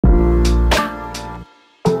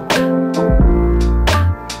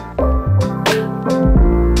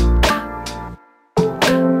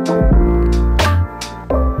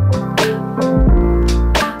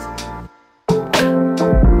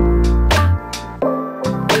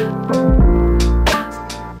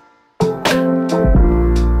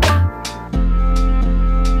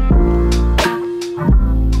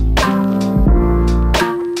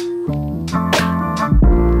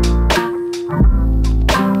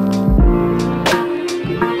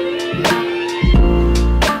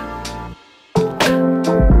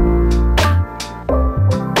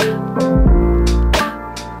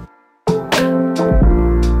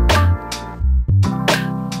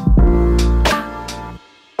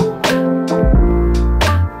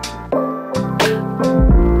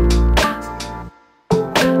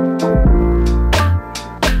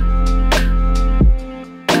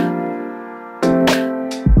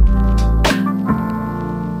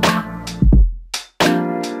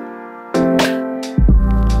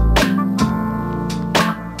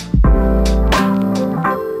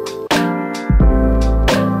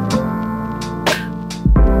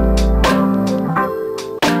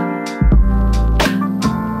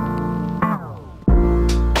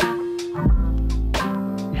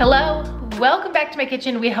my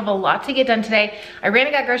kitchen. We have a lot to get done today. I ran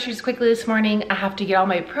and got groceries quickly this morning. I have to get all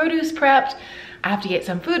my produce prepped. I have to get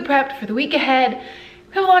some food prepped for the week ahead.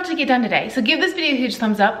 We have a lot to get done today. So give this video a huge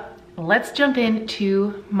thumbs up. Let's jump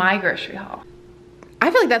into my grocery haul.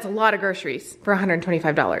 I feel like that's a lot of groceries for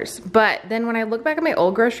 $125. But then when I look back at my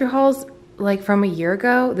old grocery hauls, like from a year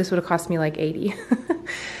ago, this would have cost me like $80.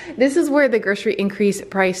 This is where the grocery increase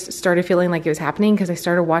price started feeling like it was happening, because I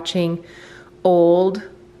started watching old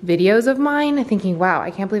videos of mine thinking, wow, I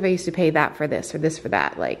can't believe I used to pay that for this or this for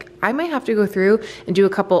that. Like, I might have to go through and do a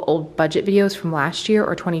couple old budget videos from last year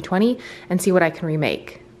or 2020 and see what I can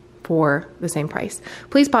remake for the same price.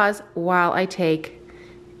 Please pause while I take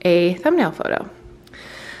a thumbnail photo.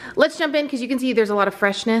 Let's jump in, because you can see there's a lot of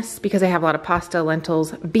freshness because I have a lot of pasta,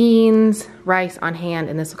 lentils, beans, rice on hand,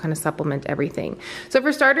 and this will kind of supplement everything. So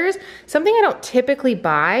for starters, something I don't typically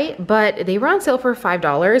buy, but they were on sale for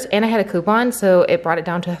 $5 and I had a coupon, so it brought it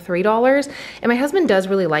down to $3. And my husband does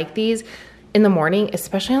really like these in the morning,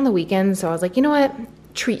 especially on the weekends. So I was like, you know what?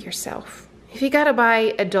 Treat yourself. If you gotta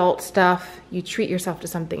buy adult stuff, you treat yourself to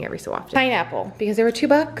something every so often. Pineapple, because they were $2,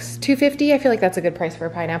 $2.50. I feel like that's a good price for a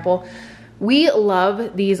pineapple. We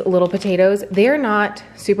love these little potatoes. They're not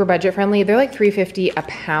super budget friendly. They're like $3.50 a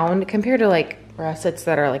pound compared to like russets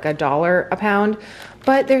that are like $1 a pound,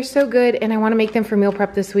 but they're so good and I wanna make them for meal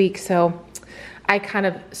prep this week, so I kind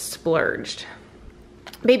of splurged.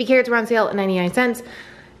 Baby carrots were on sale at 99 cents.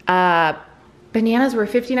 Bananas were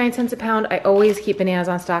 59 cents a pound. I always keep bananas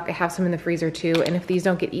on stock. I have some in the freezer too, and if these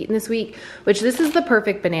don't get eaten this week, which this is the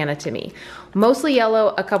perfect banana to me. Mostly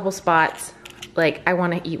yellow, a couple spots. Like, I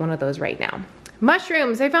want to eat one of those right now.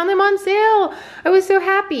 Mushrooms, I found them on sale. I was so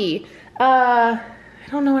happy. I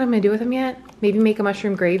don't know what I'm gonna do with them yet. Maybe make a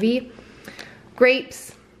mushroom gravy.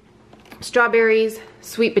 Grapes, strawberries,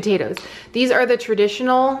 sweet potatoes. These are the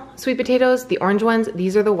traditional sweet potatoes, the orange ones.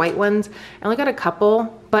 These are the white ones. I only got a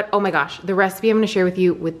couple, but oh my gosh, the recipe I'm gonna share with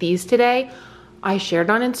you with these today, I shared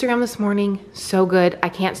on Instagram this morning. So good, I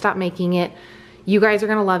can't stop making it. You guys are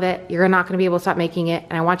gonna love it. You're not gonna be able to stop making it.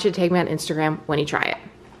 And I want you to tag me on Instagram when you try it.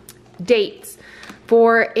 Dates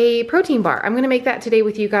for a protein bar. I'm gonna make that today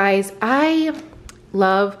with you guys. I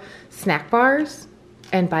love snack bars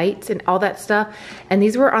and bites and all that stuff. And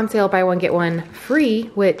these were on sale, buy one, get one free,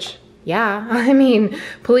 which, yeah, I mean,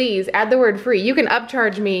 please add the word free. You can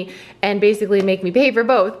upcharge me and basically make me pay for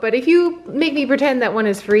both. But if you make me pretend that one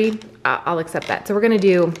is free, I'll accept that. So we're gonna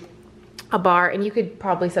do a bar, and you could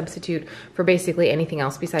probably substitute for basically anything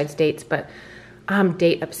else besides dates, but I'm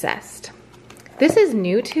date obsessed. This is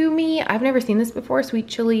new to me. I've never seen this before. Sweet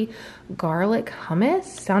chili garlic hummus.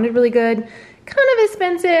 Sounded really good. Kind of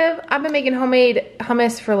expensive. I've been making homemade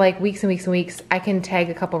hummus for like weeks and weeks and weeks. I can tag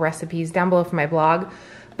a couple recipes down below for my blog,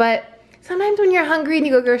 but sometimes when you're hungry and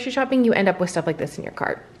you go grocery shopping, you end up with stuff like this in your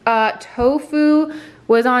cart. Tofu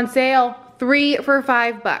was on sale, 3 for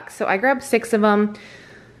 $5. So I grabbed 6 of them.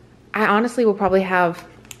 I honestly will probably have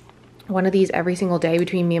one of these every single day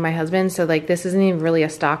between me and my husband. So like, this isn't even really a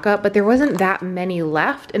stock up, but there wasn't that many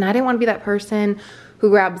left. And I didn't want to be that person who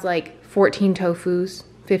grabs like 14 tofus,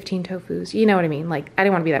 15 tofus. You know what I mean? Like, I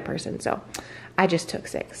didn't want to be that person. So I just took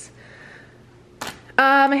 6.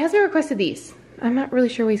 My husband requested these. I'm not really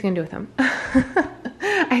sure what he's gonna do with them.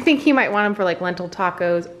 I think he might want them for like lentil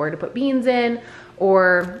tacos, or to put beans in,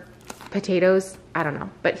 or potatoes. I don't know,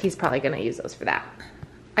 but he's probably gonna use those for that.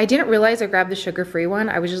 I didn't realize I grabbed the sugar-free one.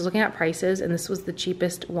 I was just looking at prices and this was the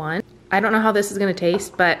cheapest one. I don't know how this is gonna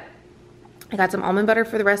taste, but I got some almond butter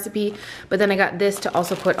for the recipe, but then I got this to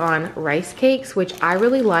also put on rice cakes, which I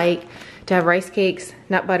really like to have rice cakes,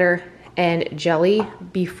 nut butter, and jelly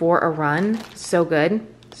before a run. So good,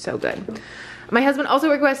 so good. My husband also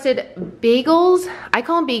requested bagels. I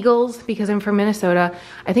call them bagels because I'm from Minnesota.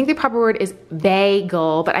 I think the proper word is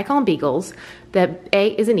bagel, but I call them bagels. The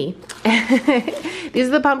A is an E. These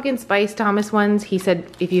are the pumpkin spice Thomas ones. He said,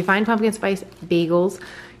 if you find pumpkin spice bagels,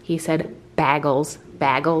 he said bagels,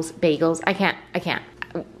 bagels, bagels. I can't.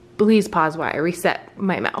 Please pause while I reset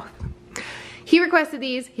my mouth. He requested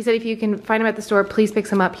these. He said if you can find them at the store, please pick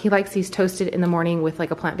some up. He likes these toasted in the morning with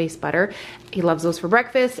like a plant-based butter. He loves those for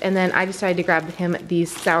breakfast. And then I decided to grab him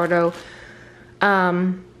these sourdough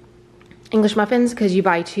English muffins, because you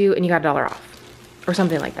buy 2 and you got $1 off or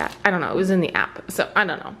something like that. I don't know. It was in the app, so I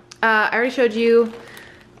don't know. I already showed you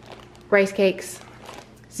rice cakes,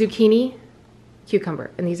 zucchini,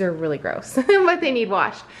 cucumber, and these are really gross, but they need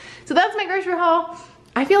washed. So that's my grocery haul.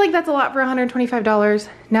 I feel like that's a lot for $125.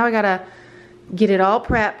 Now I gotta get it all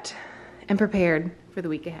prepped and prepared for the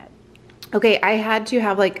week ahead. Okay, I had to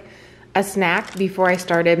have like a snack before I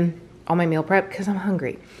started all my meal prep because I'm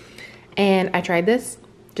hungry. And I tried this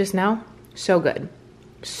just now, so good.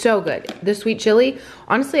 So good. The sweet chili,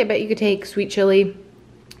 honestly, I bet you could take sweet chili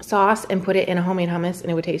sauce and put it in a homemade hummus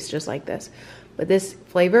and it would taste just like this. But this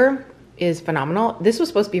flavor is phenomenal. This was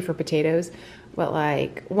supposed to be for potatoes, but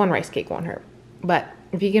like one rice cake won't hurt. But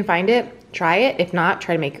if you can find it, try it. If not,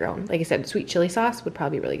 try to make your own. Like I said, sweet chili sauce would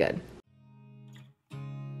probably be really good.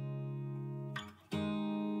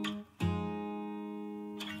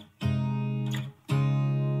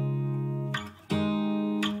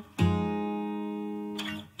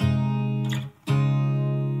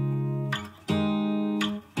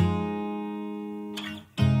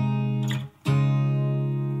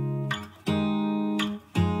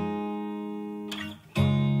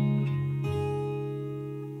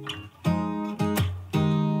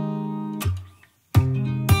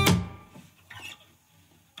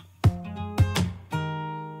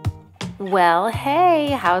 Well,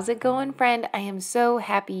 hey, how's it going, friend? I am so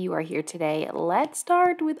happy you are here today. Let's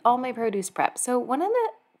start with all my produce prep. So one of the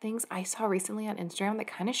things I saw recently on Instagram that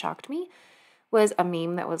kind of shocked me was a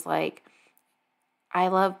meme that was like, I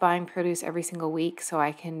love buying produce every single week so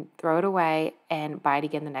I can throw it away and buy it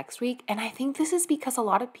again the next week. And I think this is because a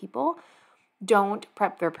lot of people don't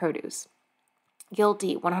prep their produce.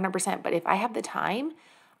 Guilty, 100%. But if I have the time,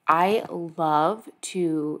 I love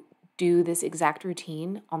to do this exact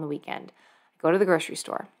routine on the weekend. I go to the grocery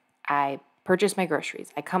store. I purchase my groceries.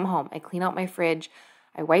 I come home. I clean out my fridge.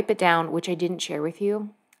 I wipe it down, which I didn't share with you.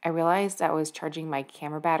 I realized I was charging my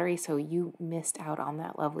camera battery, so you missed out on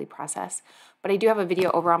that lovely process. But I do have a video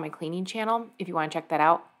over on my cleaning channel if you want to check that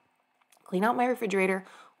out. Clean out my refrigerator,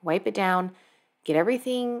 wipe it down, get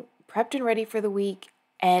everything prepped and ready for the week.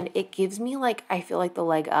 And it gives me I feel like the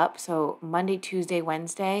leg up. So Monday, Tuesday,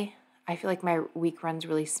 Wednesday, I feel like my week runs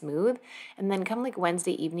really smooth. And then come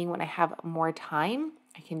Wednesday evening when I have more time,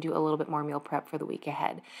 I can do a little bit more meal prep for the week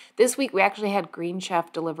ahead. This week we actually had Green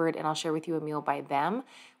Chef delivered, and I'll share with you a meal by them,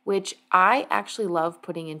 which I actually love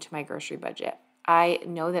putting into my grocery budget. I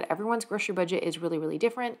know that everyone's grocery budget is really, really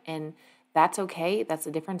different, and that's okay. That's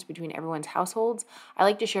the difference between everyone's households. I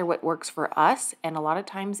like to share what works for us, and a lot of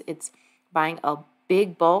times it's buying a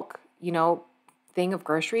big bulk, thing of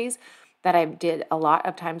groceries that I did a lot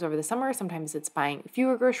of times over the summer. Sometimes it's buying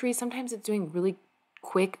fewer groceries. Sometimes it's doing really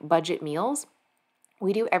quick budget meals.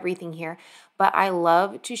 We do everything here, but I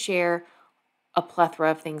love to share a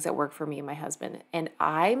plethora of things that work for me and my husband. And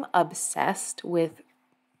I'm obsessed with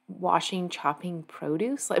washing, chopping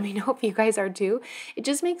produce. Let me know if you guys are too. It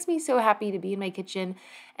just makes me so happy to be in my kitchen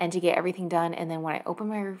and to get everything done. And then when I open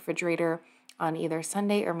my refrigerator on either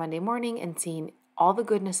Sunday or Monday morning and seeing all the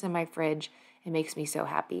goodness in my fridge, it makes me so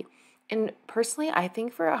happy. And personally, I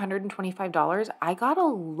think for $125, I got a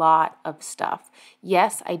lot of stuff.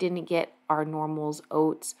 Yes, I didn't get our normals,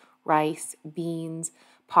 oats, rice, beans,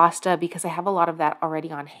 pasta, because I have a lot of that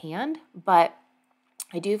already on hand, but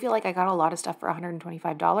I do feel like I got a lot of stuff for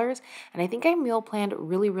 $125, and I think I meal planned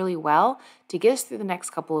really, really well to get us through the next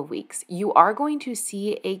couple of weeks. You are going to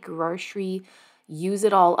see a grocery use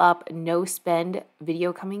it all up, no spend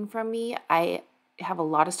video coming from me. I have a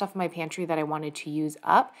lot of stuff in my pantry that I wanted to use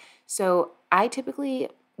up. So I typically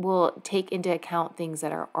will take into account things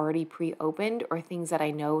that are already pre-opened or things that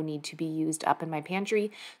I know need to be used up in my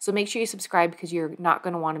pantry. So make sure you subscribe because you're not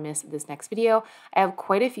going to want to miss this next video. I have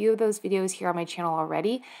quite a few of those videos here on my channel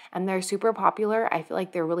already, and they're super popular. I feel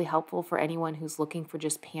like they're really helpful for anyone who's looking for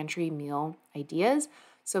just pantry meal ideas.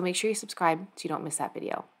 So make sure you subscribe so you don't miss that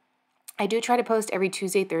video. I do try to post every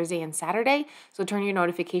Tuesday, Thursday, and Saturday, so turn your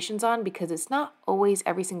notifications on because it's not always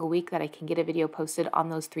every single week that I can get a video posted on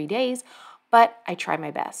those 3 days, but I try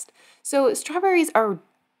my best. So strawberries are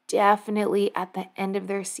definitely at the end of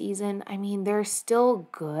their season. I mean, they're still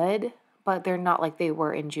good, but they're not like they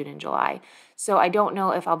were in June and July. So I don't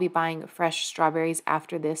know if I'll be buying fresh strawberries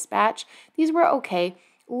after this batch. These were okay,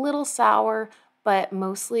 little sour, but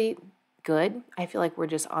mostly good. I feel like we're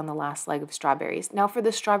just on the last leg of strawberries. Now for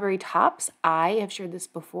the strawberry tops, I have shared this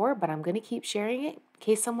before, but I'm going to keep sharing it in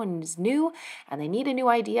case someone is new and they need a new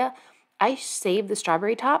idea. I save the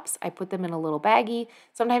strawberry tops. I put them in a little baggie.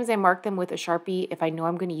 Sometimes I mark them with a Sharpie. If I know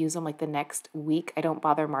I'm going to use them the next week, I don't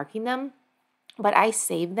bother marking them. But I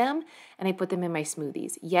save them and I put them in my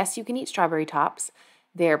smoothies. Yes, you can eat strawberry tops.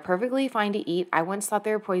 They're perfectly fine to eat. I once thought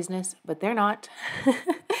they were poisonous, but they're not.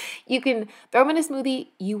 You can throw them in a smoothie.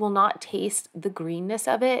 You will not taste the greenness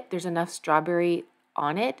of it. There's enough strawberry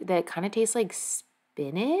on it that it kind of tastes like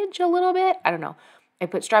spinach a little bit. I don't know. I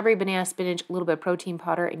put strawberry, banana, spinach, a little bit of protein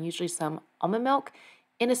powder, and usually some almond milk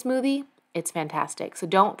in a smoothie. It's fantastic. So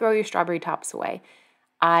don't throw your strawberry tops away.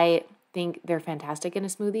 I think they're fantastic in a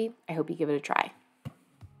smoothie. I hope you give it a try.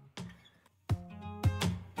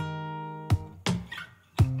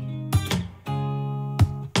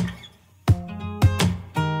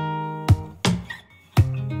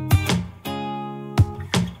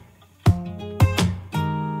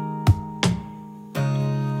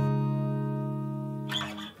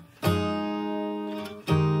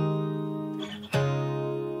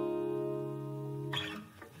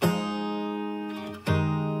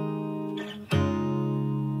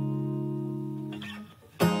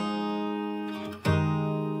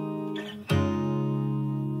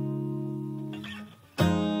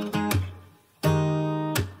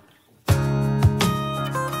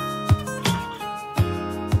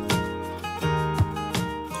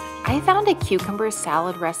 cucumber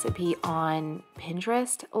salad recipe on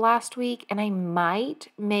Pinterest last week, and I might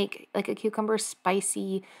make like a cucumber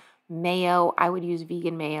spicy mayo. I would use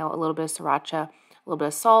vegan mayo, a little bit of sriracha, a little bit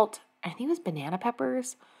of salt. I think it was banana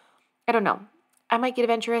peppers. I don't know. I might get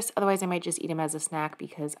adventurous. Otherwise, I might just eat them as a snack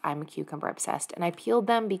because I'm cucumber obsessed. And I peeled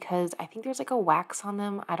them because I think there's like a wax on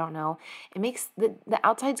them. I don't know. It makes the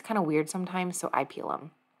outside's kind of weird sometimes, so I peel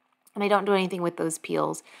them. And I don't do anything with those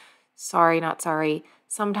peels. Sorry, not sorry.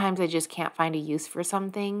 Sometimes I just can't find a use for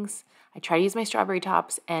some things. I try to use my strawberry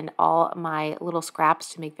tops and all my little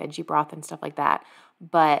scraps to make veggie broth and stuff like that,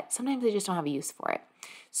 but sometimes I just don't have a use for it.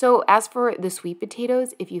 So as for the sweet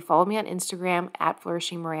potatoes, if you follow me on Instagram at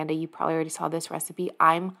Flourishing Miranda, you probably already saw this recipe.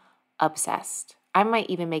 I'm obsessed. I might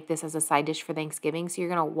even make this as a side dish for Thanksgiving. So you're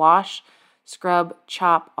going to wash, scrub,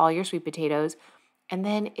 chop all your sweet potatoes, and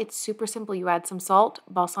then it's super simple. You add some salt,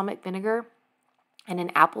 balsamic vinegar, and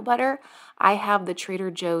an apple butter. I have the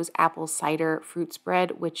Trader Joe's apple cider fruit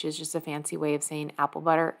spread, which is just a fancy way of saying apple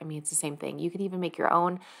butter. I mean, it's the same thing. You could even make your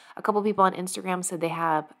own. A couple people on Instagram said they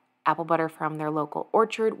have apple butter from their local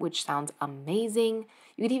orchard, which sounds amazing.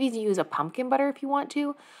 You could even use a pumpkin butter if you want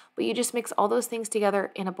to, but you just mix all those things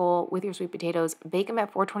together in a bowl with your sweet potatoes, bake them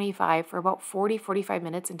at 425 for about 40-45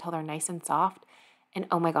 minutes until they're nice and soft. And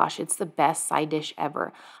oh my gosh, it's the best side dish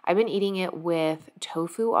ever. I've been eating it with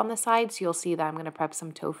tofu on the side, so you'll see that I'm going to prep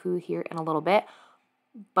some tofu here in a little bit.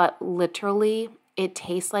 But literally, it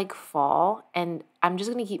tastes like fall, and I'm just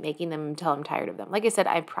going to keep making them until I'm tired of them. Like I said,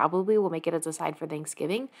 I probably will make it as a side for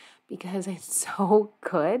Thanksgiving because it's so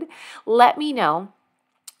good. Let me know.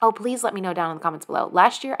 Oh, please let me know down in the comments below.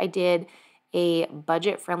 Last year, I did a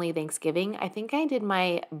budget-friendly Thanksgiving. I think I did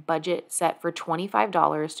my budget set for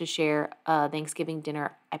 $25 to share a Thanksgiving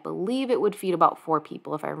dinner. I believe it would feed about 4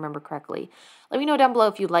 people if I remember correctly. Let me know down below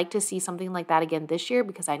if you'd like to see something like that again this year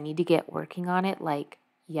because I need to get working on it like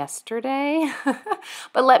yesterday.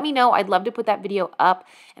 But let me know. I'd love to put that video up,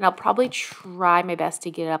 and I'll probably try my best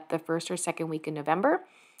to get it up the first or second week in November.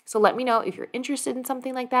 So let me know if you're interested in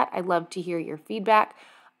something like that. I'd love to hear your feedback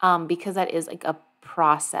because that is like a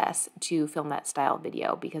process to film that style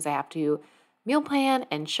video because I have to meal plan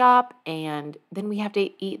and shop, and then we have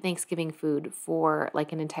to eat Thanksgiving food for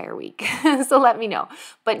like an entire week. So let me know.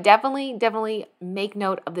 But definitely make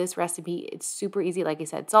note of this recipe. It's super easy. Like I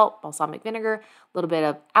said, salt, balsamic vinegar, a little bit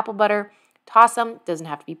of apple butter, toss them. Doesn't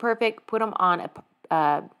have to be perfect. Put them on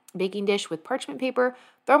a baking dish with parchment paper,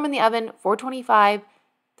 throw them in the oven, 425.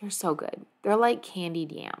 They're so good. They're like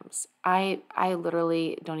candied yams. I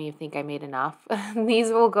literally don't even think I made enough. These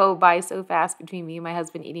will go by so fast between me and my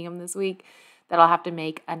husband eating them this week that I'll have to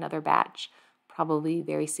make another batch probably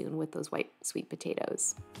very soon with those white sweet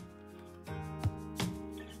potatoes.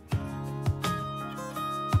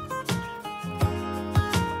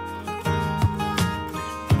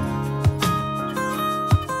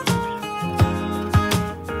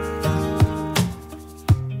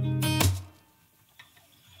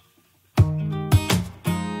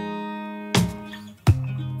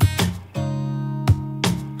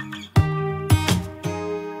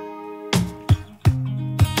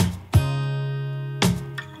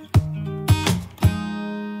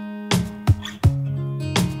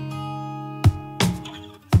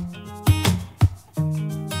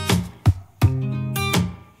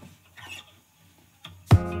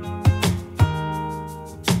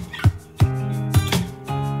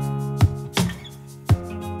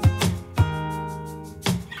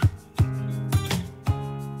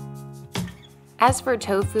 As for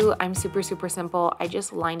tofu, I'm super simple. I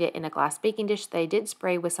just lined it in a glass baking dish that I did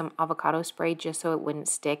spray with some avocado spray just so it wouldn't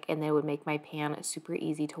stick, and it would make my pan super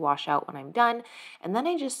easy to wash out when I'm done. And then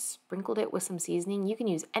I just sprinkled it with some seasoning. You can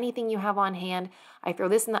use anything you have on hand. I throw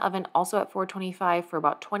this in the oven also at 425 for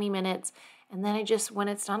about 20 minutes. And then when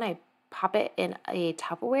it's done, I pop it in a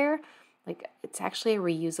Tupperware. Like, it's actually a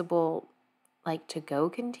reusable like to-go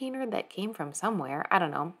container that came from somewhere. I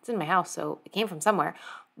don't know. It's in my house, so it came from somewhere.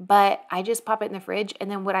 But I just pop it in the fridge, and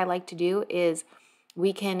then what I like to do is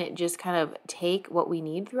we can just kind of take what we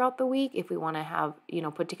need throughout the week if we want to have,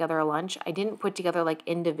 put together a lunch. I didn't put together like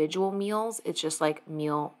individual meals. It's just like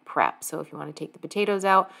meal prep. So if you want to take the potatoes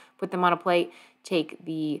out, put them on a plate, take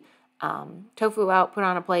the tofu out, put it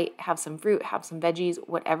on a plate, have some fruit, have some veggies,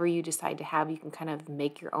 whatever you decide to have, you can kind of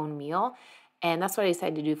make your own meal. And that's what I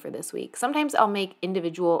decided to do for this week. Sometimes I'll make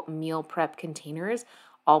individual meal prep containers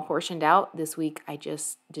all portioned out. This week I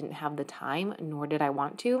just didn't have the time, nor did I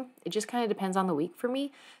want to. It just kind of depends on the week for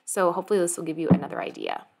me. So hopefully this will give you another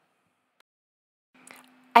idea.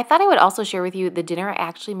 I thought I would also share with you the dinner I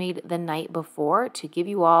actually made the night before to give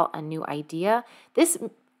you all a new idea. This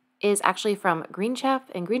is actually from Green Chef,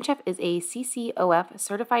 and Green Chef is a CCOF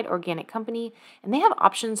certified organic company, and they have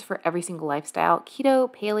options for every single lifestyle: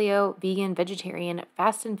 keto, paleo, vegan, vegetarian,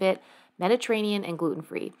 fast and fit, Mediterranean, and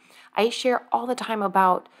gluten-free. I share all the time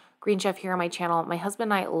about Green Chef here on my channel. My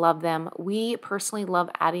husband and I love them. We personally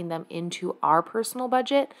love adding them into our personal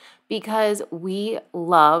budget because we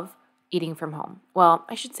love eating from home. Well,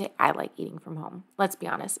 I should say I like eating from home. Let's be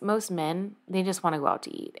honest. Most men, they just want to go out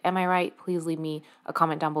to eat. Am I right? Please leave me a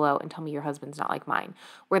comment down below and tell me your husband's not like mine,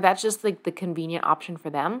 where that's just like the convenient option for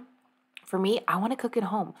them. For me, I want to cook at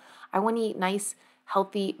home. I want to eat nice,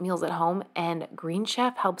 healthy meals at home, and Green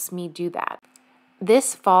Chef helps me do that.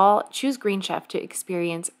 This fall, choose Green Chef to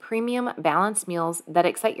experience premium, balanced meals that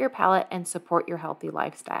excite your palate and support your healthy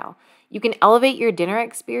lifestyle. You can elevate your dinner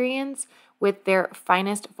experience with their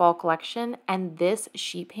finest fall collection, and this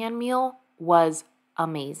sheet pan meal was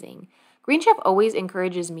amazing. Green Chef always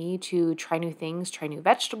encourages me to try new things, try new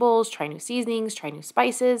vegetables, try new seasonings, try new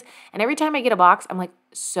spices, and every time I get a box, I'm like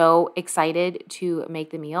so excited to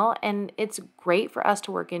make the meal, and it's great for us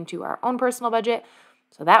to work into our own personal budget,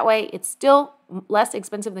 so that way it's still less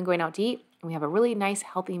expensive than going out to eat, and we have a really nice,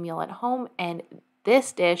 healthy meal at home, and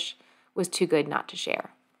this dish was too good not to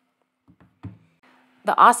share.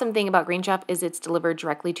 The awesome thing about Green Chef is it's delivered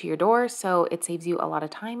directly to your door, so it saves you a lot of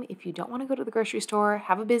time. If you don't want to go to the grocery store,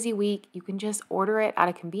 have a busy week, you can just order it out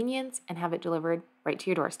of convenience and have it delivered right to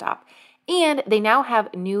your doorstep. And they now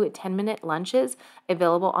have new 10-minute lunches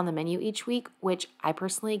available on the menu each week, which I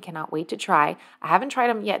personally cannot wait to try. I haven't tried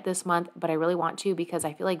them yet this month, but I really want to because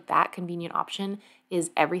I feel like that convenient option is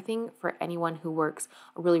everything for anyone who works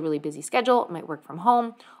a really, really busy schedule, might work from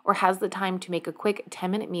home, or has the time to make a quick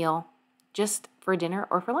 10-minute meal just for dinner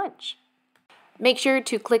or for lunch. Make sure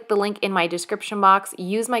to click the link in my description box.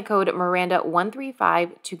 Use my code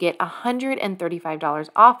Miranda135 to get $135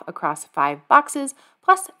 off across 5 boxes,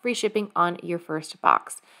 plus free shipping on your first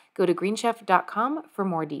box. Go to greenchef.com for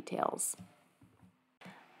more details.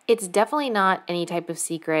 It's definitely not any type of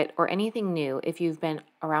secret or anything new if you've been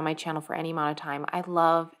around my channel for any amount of time. I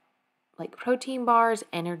love like protein bars,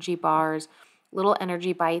 energy bars, little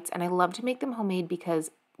energy bites, and I love to make them homemade because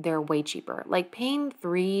they're way cheaper. Like paying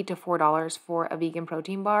 $3 to $4 for a vegan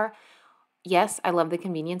protein bar. Yes, I love the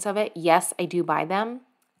convenience of it. Yes, I do buy them.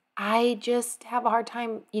 I just have a hard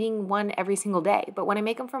time eating one every single day. But when I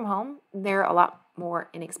make them from home, they're a lot more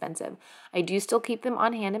inexpensive. I do still keep them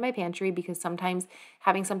on hand in my pantry because sometimes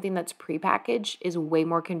having something that's prepackaged is way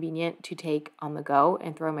more convenient to take on the go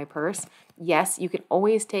and throw in my purse. Yes, you can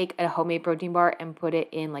always take a homemade protein bar and put it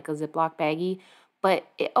in like a ziplock baggie, but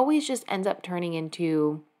it always just ends up turning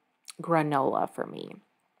into granola for me.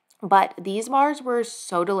 But these bars were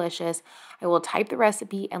so delicious. I will type the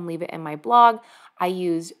recipe and leave it in my blog. I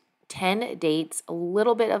used 10 dates, a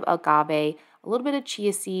little bit of agave, a little bit of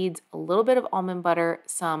chia seeds, a little bit of almond butter,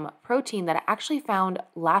 some protein that I actually found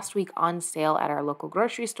last week on sale at our local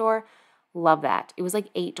grocery store. Love that. It was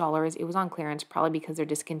like $8. It was on clearance, probably because they're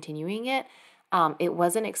discontinuing it. It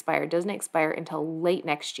wasn't expired, doesn't expire until late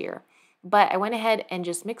next year. But I went ahead and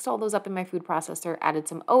just mixed all those up in my food processor, added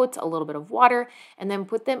some oats, a little bit of water, and then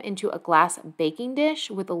put them into a glass baking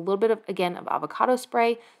dish with a little bit of, again, of avocado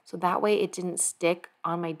spray. So that way it didn't stick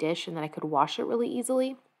on my dish and then I could wash it really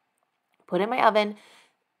easily. Put it in my oven.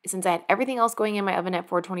 Since I had everything else going in my oven at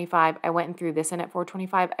 425, I went and threw this in at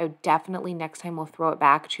 425. I definitely next time will throw it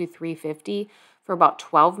back to 350 for about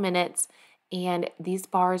 12 minutes. And these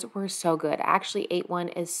bars were so good. I actually ate one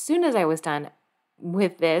as soon as I was done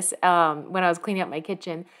with this when I was cleaning up my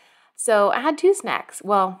kitchen. So I had 2 snacks.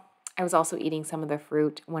 Well, I was also eating some of the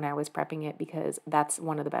fruit when I was prepping it because that's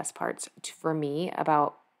one of the best parts for me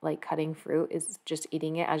about like cutting fruit is just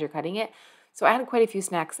eating it as you're cutting it. So I had quite a few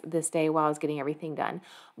snacks this day while I was getting everything done.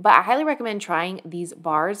 But I highly recommend trying these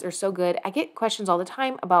bars. They're so good. I get questions all the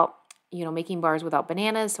time about, making bars without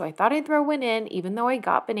bananas. So I thought I'd throw one in, even though I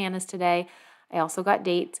got bananas today. I also got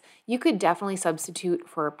dates. You could definitely substitute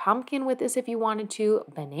for pumpkin with this if you wanted to.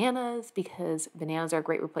 Bananas, because bananas are a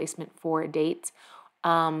great replacement for dates.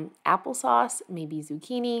 Applesauce, maybe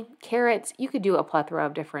zucchini, carrots. You could do a plethora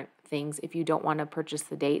of different things if you don't want to purchase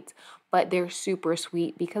the dates. But they're super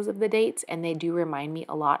sweet because of the dates, and they do remind me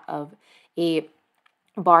a lot of a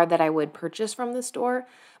bar that I would purchase from the store.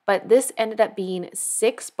 But this ended up being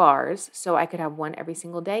 6 bars, so I could have one every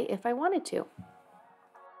single day if I wanted to.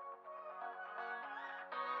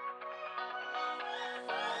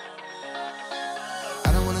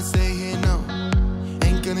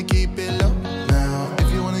 Gonna keep it low now.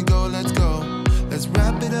 If you wanna go, let's go. Let's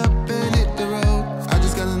wrap it up and hit the road. I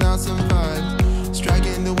just got an awesome vibe,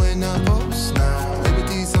 striking the winner post now.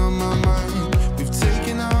 Liberty's on my mind. We've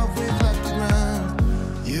taken off, we've left the ground.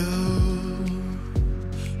 You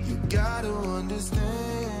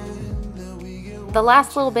The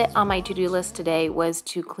last little bit on my to-do list today was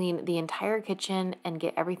to clean the entire kitchen and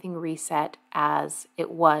get everything reset as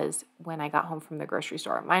it was when I got home from the grocery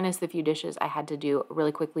store, minus the few dishes I had to do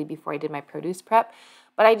really quickly before I did my produce prep.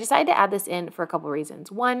 But I decided to add this in for a couple of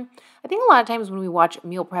reasons. One, I think a lot of times when we watch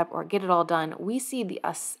meal prep or get it all done, we see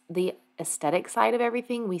the aesthetic side of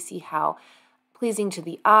everything. We see how pleasing to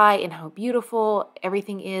the eye and how beautiful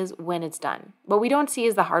everything is when it's done. What we don't see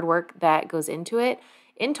is the hard work that goes into it.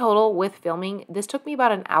 In total, with filming, this took me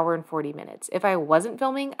about an hour and 40 minutes. If I wasn't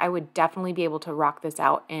filming, I would definitely be able to rock this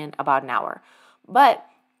out in about an hour. But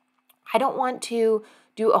I don't want to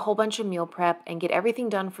do a whole bunch of meal prep and get everything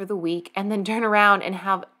done for the week and then turn around and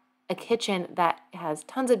have a kitchen that has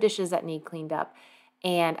tons of dishes that need cleaned up.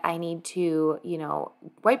 And I need to,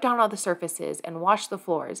 wipe down all the surfaces and wash the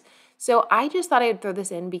floors. So I just thought I'd throw this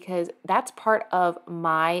in because that's part of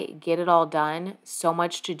my get it all done, so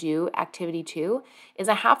much to do activity too, is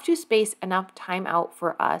I have to space enough time out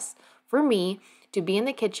for me, to be in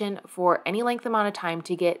the kitchen for any length amount of time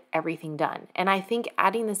to get everything done. And I think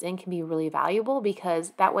adding this in can be really valuable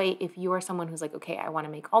because that way, if you are someone who's like, okay, I want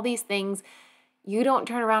to make all these things, you don't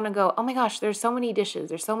turn around and go, oh my gosh, there's so many dishes,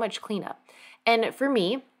 there's so much cleanup. And for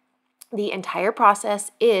me, the entire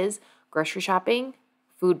process is grocery shopping,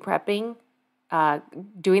 food prepping,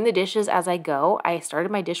 doing the dishes as I go. I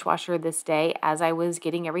started my dishwasher this day as I was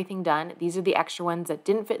getting everything done. These are the extra ones that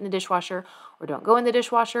didn't fit in the dishwasher or don't go in the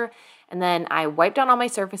dishwasher. And then I wiped down all my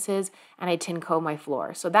surfaces and I tin coat my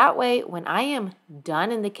floor. So that way, when I am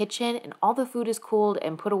done in the kitchen and all the food is cooled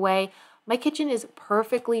and put away, my kitchen is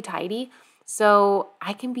perfectly tidy. So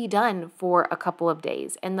I can be done for a couple of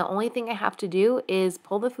days. And the only thing I have to do is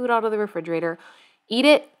pull the food out of the refrigerator, eat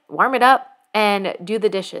it, warm it up, and do the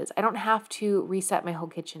dishes. I don't have to reset my whole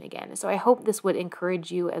kitchen again. So I hope this would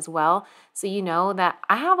encourage you as well. So you know that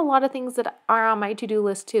I have a lot of things that are on my to-do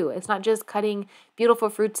list too. It's not just cutting beautiful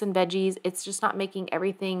fruits and veggies. It's just not making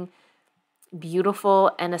everything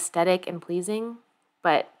beautiful and aesthetic and pleasing.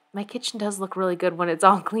 But my kitchen does look really good when it's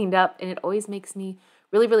all cleaned up. And it always makes me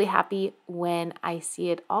really, really happy when I see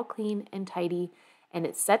it all clean and tidy and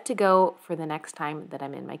it's set to go for the next time that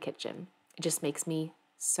I'm in my kitchen. It just makes me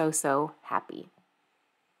so happy.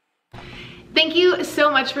 Thank you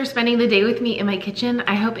so much for spending the day with me in my kitchen.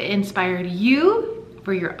 I hope it inspired you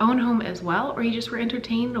for your own home as well, or you just were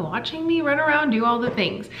entertained watching me run around, do all the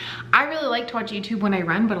things. I really like to watch YouTube when I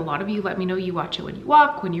run, but a lot of you let me know you watch it when you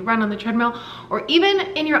walk, when you run on the treadmill, or even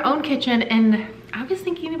in your own kitchen, and I was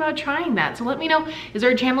thinking about trying that. So let me know, is there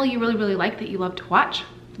a channel you really like that you love to watch?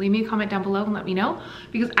 Leave me a comment down below and let me know,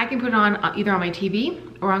 because I can put it on either on my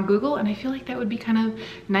TV or on Google, and I feel like that would be kind of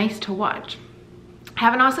nice to watch.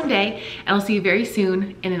 Have an awesome day, and I'll see you very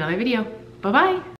soon in another video. Bye-bye.